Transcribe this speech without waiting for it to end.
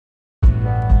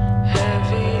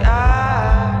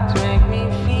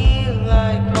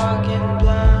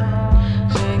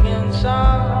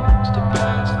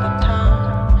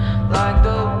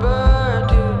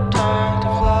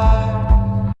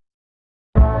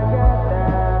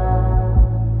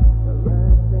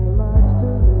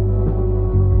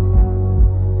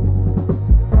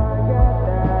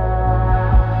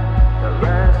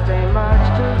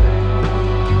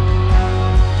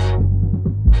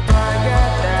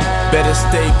Better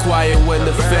stay quiet when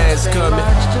the fans coming.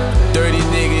 Dirty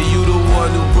nigga, you the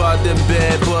one who brought them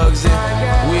bad bugs in.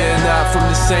 We are not from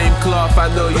the same cloth,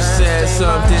 I know you said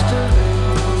something.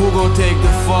 Who gon' take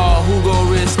the fall? Who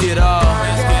gon' risk it all?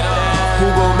 Who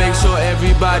gon' make sure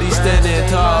everybody's standing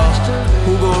tall?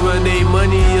 Who gon' run their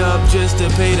money up just to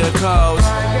pay the cost?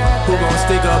 Who gon'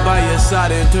 stick up by your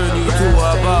side and turn you to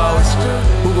a boss?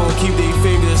 Who gon' keep their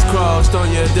fingers crossed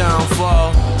on your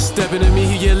downfall? Stepping at me,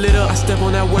 he get lit up. I step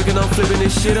on that work and I'm flipping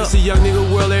this shit up. It's a young nigga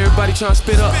world, everybody tryna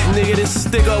spit up. Nigga, this is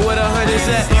stick up where the hundreds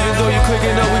at. Even though you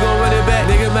clicking up, we gon' run it back.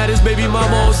 Nigga mad his baby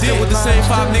mama on deal with the same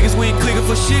 5 niggas, we ain't clicking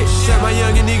for shit. Said my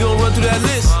youngin' nigga gon' run through that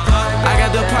list. I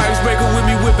got the Pirates breaker with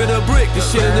me whipping a brick. This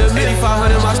shit in the mini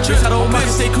 500 my strips. I don't mind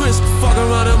stay crisp. Fuck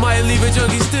around and might leave a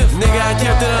junkie stiff. Nigga, I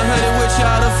kept it 100 with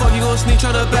y'all. The fuck you gon' sneak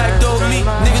tryna backdoor me?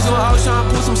 Niggas gon' out tryna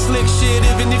pull some slick shit,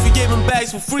 even if you gave them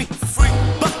bags for free.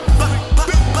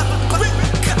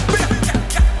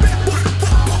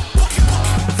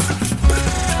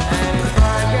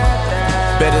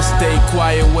 Better stay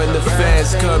quiet when the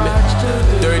fans coming.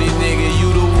 Dirty nigga,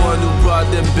 you the one who brought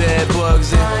them bad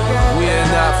bugs in. We are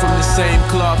not from the same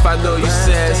cloth, I know you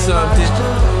said something.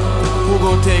 Who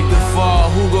gon' take the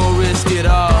fall? Who gon' risk it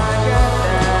all?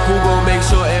 Who gon' make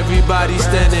sure everybody's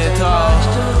standing tall?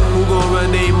 Who gon'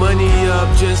 run their money up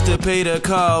just to pay the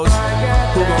cost?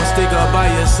 Who gon' stick up by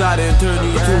your side and turn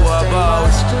you to a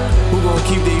boss? Who gon'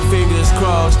 keep their fingers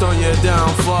crossed on your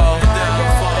downfall?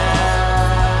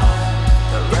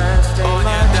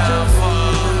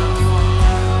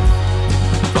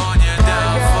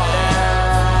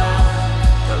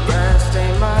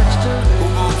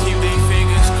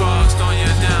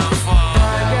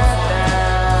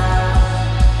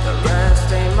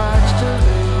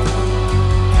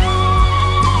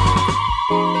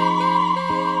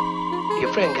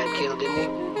 Your friend got killed, didn't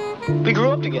he? We grew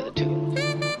up together, too.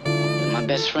 He was my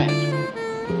best friend.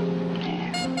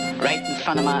 Yeah. Right in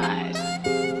front of my eyes.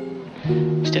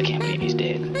 Still can't believe he's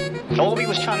dead. All we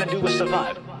was trying to do was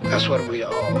survive. That's what we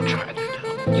all trying to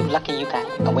do. You lucky you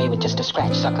got away with just a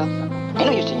scratch, sucker. Ain't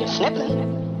no use in you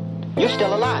sniffling. You're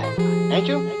still alive, ain't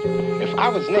you? If I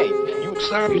was Nate,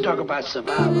 Sir, you talk about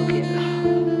survival, kid.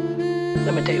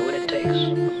 Let me tell you what it takes.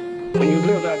 When you've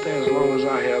lived out there as long as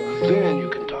I have, then you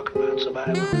can talk about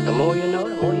survival. The more you know,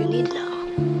 the more you need to know.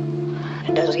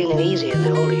 It doesn't get any easier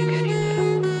the older you get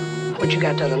either. What you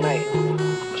got the other night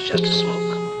was just a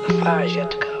smoke. The fire's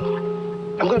yet to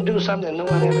come. I'm gonna do something that no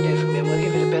one ever did for me. I'm gonna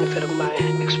give you the benefit of my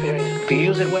experience. If you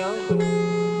use it well,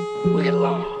 we'll get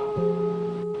along.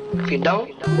 If you don't,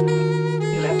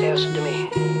 you'll have to answer to me.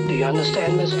 Do you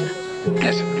understand, mister?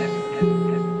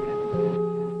 listen.